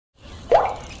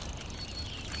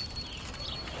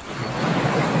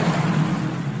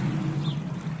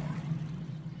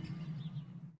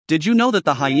Did you know that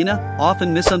the hyena,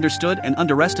 often misunderstood and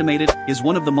underestimated, is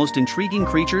one of the most intriguing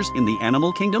creatures in the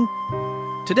animal kingdom?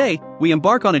 Today, we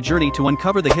embark on a journey to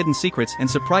uncover the hidden secrets and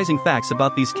surprising facts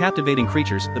about these captivating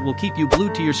creatures that will keep you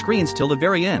glued to your screens till the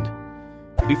very end.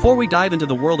 Before we dive into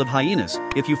the world of hyenas,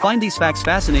 if you find these facts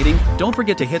fascinating, don't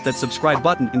forget to hit that subscribe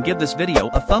button and give this video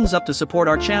a thumbs up to support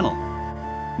our channel.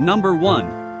 Number 1.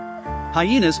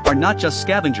 Hyenas are not just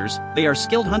scavengers, they are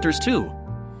skilled hunters too.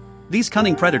 These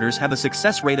cunning predators have a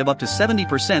success rate of up to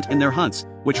 70% in their hunts,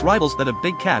 which rivals that of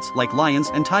big cats like lions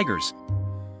and tigers.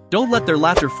 Don't let their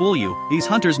laughter fool you, these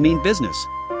hunters mean business.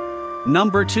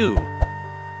 Number 2.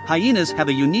 Hyenas have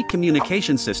a unique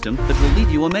communication system that will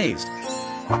leave you amazed.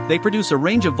 They produce a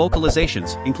range of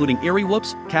vocalizations, including eerie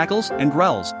whoops, cackles, and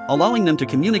growls, allowing them to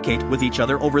communicate with each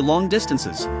other over long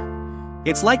distances.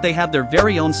 It's like they have their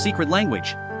very own secret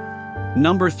language.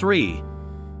 Number 3.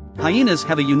 Hyenas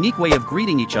have a unique way of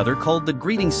greeting each other called the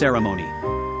greeting ceremony.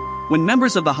 When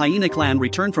members of the hyena clan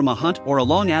return from a hunt or a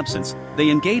long absence, they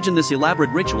engage in this elaborate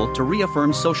ritual to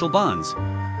reaffirm social bonds.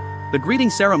 The greeting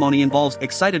ceremony involves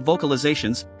excited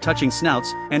vocalizations, touching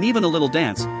snouts, and even a little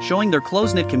dance, showing their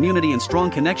close-knit community and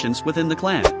strong connections within the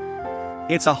clan.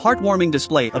 It's a heartwarming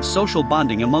display of social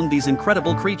bonding among these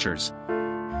incredible creatures.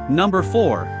 Number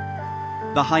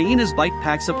 4. The hyena's bite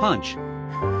packs a punch.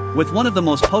 With one of the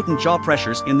most potent jaw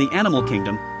pressures in the animal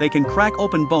kingdom, they can crack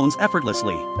open bones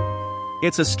effortlessly.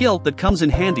 It's a skill that comes in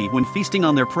handy when feasting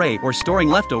on their prey or storing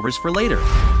leftovers for later.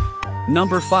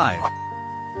 Number 5.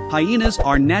 Hyenas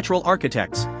are natural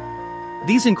architects.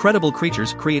 These incredible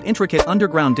creatures create intricate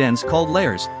underground dens called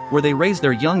lairs, where they raise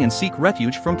their young and seek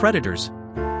refuge from predators.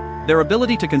 Their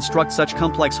ability to construct such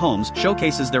complex homes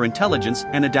showcases their intelligence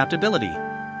and adaptability.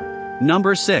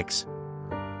 Number 6.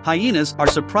 Hyenas are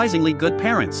surprisingly good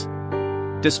parents.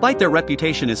 Despite their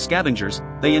reputation as scavengers,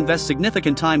 they invest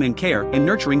significant time and care in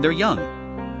nurturing their young.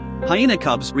 Hyena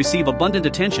cubs receive abundant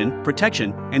attention,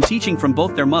 protection, and teaching from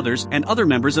both their mothers and other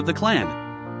members of the clan.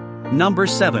 Number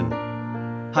 7.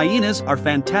 Hyenas are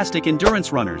fantastic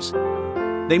endurance runners.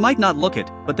 They might not look it,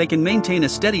 but they can maintain a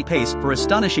steady pace for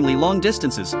astonishingly long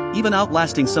distances, even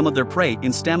outlasting some of their prey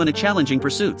in stamina-challenging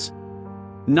pursuits.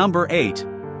 Number 8.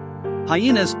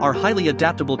 Hyenas are highly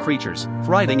adaptable creatures,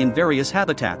 thriving in various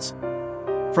habitats.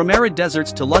 From arid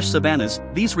deserts to lush savannas,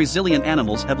 these resilient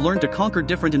animals have learned to conquer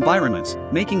different environments,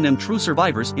 making them true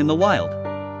survivors in the wild.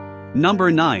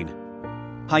 Number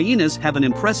 9. Hyenas have an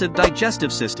impressive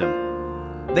digestive system.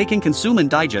 They can consume and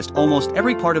digest almost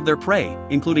every part of their prey,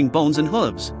 including bones and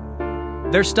hooves.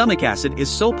 Their stomach acid is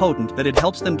so potent that it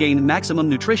helps them gain maximum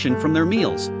nutrition from their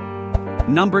meals.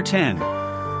 Number 10.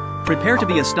 Prepare to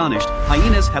be astonished,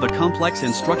 hyenas have a complex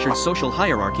and structured social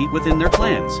hierarchy within their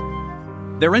clans.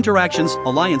 Their interactions,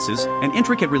 alliances, and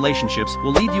intricate relationships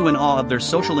will leave you in awe of their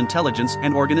social intelligence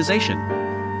and organization.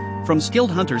 From skilled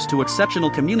hunters to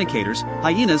exceptional communicators,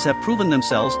 hyenas have proven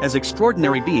themselves as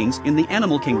extraordinary beings in the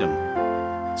animal kingdom.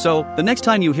 So, the next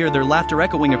time you hear their laughter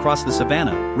echoing across the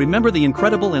savannah, remember the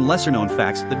incredible and lesser-known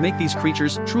facts that make these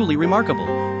creatures truly remarkable.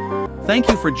 Thank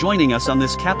you for joining us on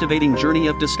this captivating journey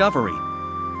of discovery.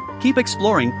 Keep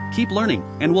exploring, keep learning,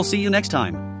 and we'll see you next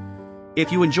time.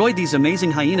 If you enjoyed these amazing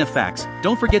hyena facts,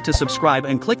 don't forget to subscribe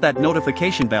and click that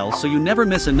notification bell so you never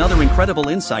miss another incredible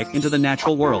insight into the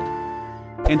natural world.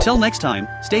 Until next time,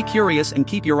 stay curious and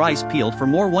keep your eyes peeled for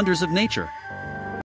more wonders of nature.